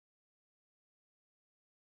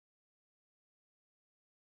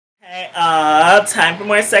Hey, time for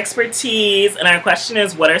more SexxPerTease, and our question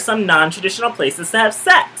is, what are some non-traditional places to have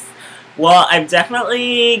sex? Well, I've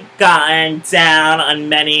definitely gotten down on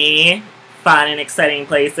many fun and exciting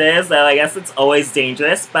places, though I guess it's always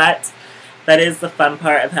dangerous, but that is the fun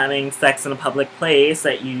part of having sex in a public place,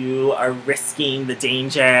 that you are risking the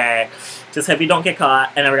danger. Just hope you don't get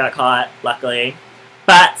caught. I never got caught, luckily.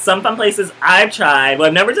 But some fun places I've tried, well,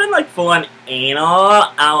 I've never done like full-on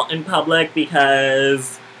anal out in public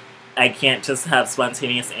because I can't just have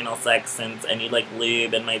spontaneous anal sex since I need like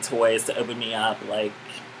lube and my toys to open me up. Like,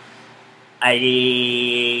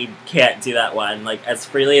 I can't do that one like as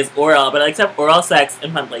freely as oral, but I like to have oral sex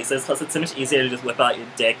in fun places. Plus, it's so much easier to just whip out your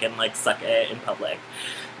dick and like suck it in public.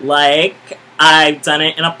 Like, I've done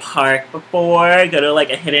it in a park before. Go to like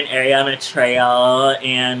a hidden area on a trail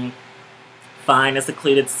and find a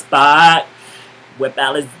secluded spot, whip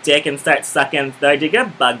out his dick and start sucking. Though I did get a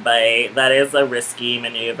bug bite. That is a risky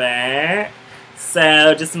maneuver.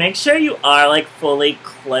 So just make sure you are like fully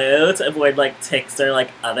clothed to avoid like ticks or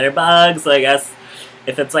like other bugs. So I guess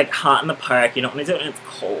if it's like hot in the park, you don't want to do it when it's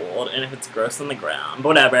cold, and if it's gross on the ground. But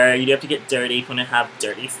whatever, you do have to get dirty if you want to have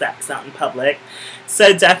dirty sex out in public.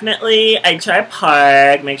 So definitely, I try a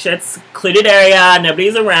park. Make sure it's a secluded area,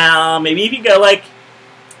 nobody's around. Maybe if you go like,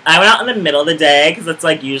 I went out in the middle of the day because it's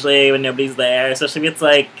like usually when nobody's there, especially if it's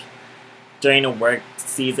like during a work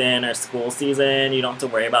season or school season, you don't have to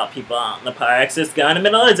worry about people out in the parks. Just go in the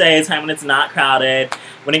middle of the day, time when it's not crowded.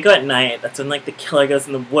 When you go at night, that's when like the killer goes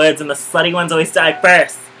in the woods and the slutty ones always die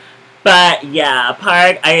first. But yeah,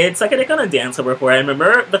 park. I had sucked a dick on a dance floor before. I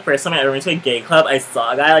remember the first time I ever went to a gay club, I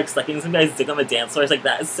saw a guy like sucking some guy's dick on the dance floor. I was like,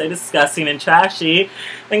 that is so disgusting and trashy.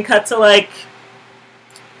 Then cut to like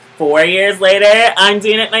 4 years later, I'm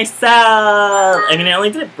doing it myself. I mean, I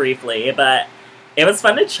only did it briefly, but it was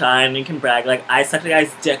fun to try, and you can brag, like, I sucked a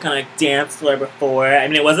guy's dick on a dance floor before. I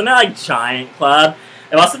mean, it wasn't a, like, giant club.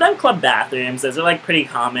 I've also done club bathrooms. Those are, like, pretty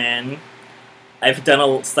common. I've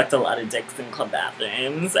sucked a lot of dicks in club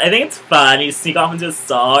bathrooms. I think it's fun. You sneak off into a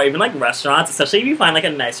stall, or even, like, restaurants, especially if you find, like,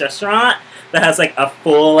 a nice restaurant that has, like, a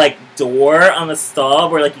full, like, door on the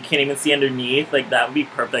stall where, like, you can't even see underneath. Like, that would be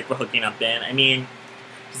perfect for hooking up in. I mean,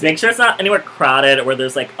 just make sure it's not anywhere crowded or where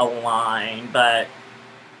there's, like, a line,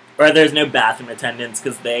 or there's no bathroom attendants,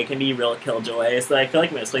 because they can be real killjoys. So I feel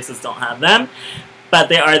like most places don't have them. But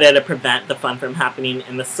they are there to prevent the fun from happening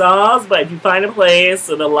in the stalls. But if you find a place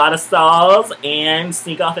with a lot of stalls and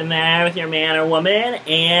sneak off in there with your man or woman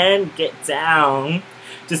and get down,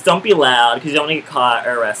 just don't be loud, because you don't want to get caught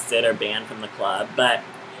or arrested or banned from the club. But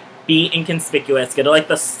be inconspicuous. Go to like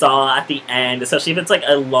the stall at the end, especially if it's like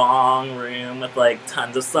a long room with like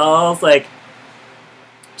tons of stalls. Like,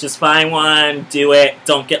 just find one, do it,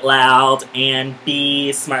 don't get loud, and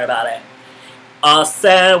be smart about it.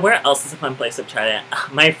 Also, where else is a fun place I've tried it?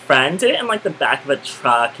 My friend did it in like the back of a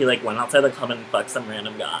truck. He like went outside the club and fucked some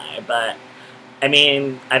random guy. But I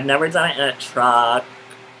mean, I've never done it in a truck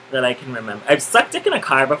that I can remember. I've sucked dick in a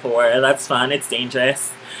car before. That's fun. It's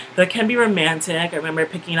dangerous. But it can be romantic. I remember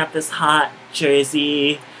picking up this hot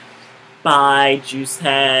Jersey by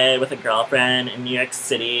Juicehead with a girlfriend in New York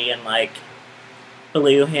City, and like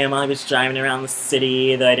blew him while I was driving around the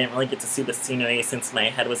city, though I didn't really get to see the scenery since my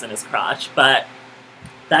head was in his crotch. But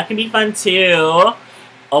that can be fun too.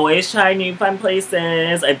 Always try new fun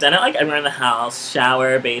places. I've done it like everywhere in the house.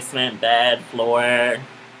 Shower, basement, bed, floor.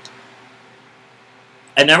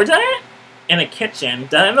 I've never done it in a kitchen.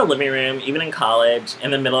 Done it in the living room, even in college.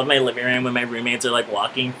 In the middle of my living room when my roommates are like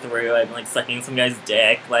walking through, I've been like sucking some guy's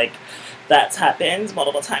dick. Like, that's happened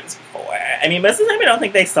multiple times before. I mean, most of the time I don't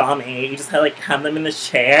think they saw me. You just have them in the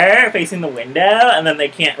chair facing the window, and then they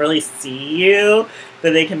can't really see you,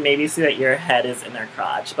 but they can maybe see that your head is in their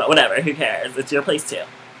crotch. But whatever, who cares? It's your place too.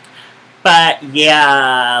 But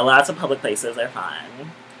yeah, lots of public places are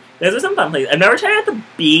fun. Those are some fun places. I've never tried it at the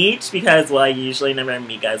beach because, well, I usually never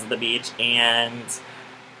meet guys at the beach, and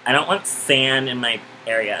I don't want sand in my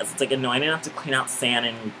areas. It's like annoying enough to clean out sand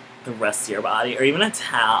in the rest of your body, or even a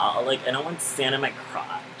towel. Like, I don't want sand in my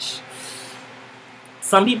crotch.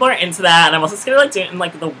 Some people are into that, and I'm also scared to like do it in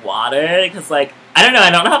like the water, because like, I don't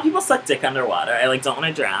know how people suck dick underwater. I like don't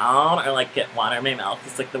want to drown or like get water in my mouth.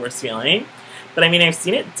 It's like the worst feeling. But I mean, I've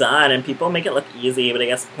seen it done, and people make it look easy, but I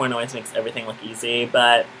guess porn always makes everything look easy.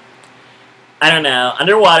 But I don't know.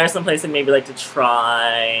 Underwater, someplace I'd maybe like to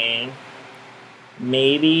try.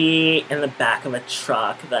 Maybe in the back of a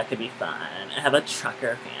truck. That could be fun. I have a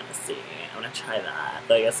trucker fantasy. I want to try that.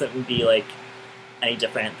 Though I guess it wouldn't be like any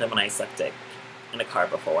different than when I sucked dick in a car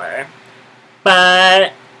before.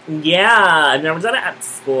 But yeah, I've never done it at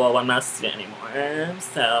school. I'm not a student anymore,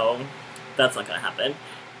 so that's not gonna happen.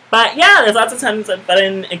 But yeah, there's lots of tons of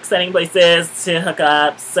fun, exciting places to hook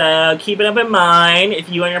up. So keep it up in mind. If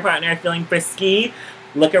you and your partner are feeling frisky,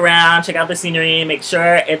 look around, check out the scenery, make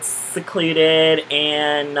sure it's secluded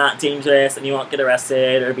and not dangerous and you won't get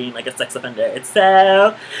arrested or being like a sex offender.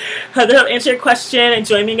 So, hope that helped answer your question and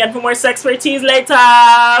join me again for more SexxxPerTease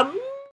later.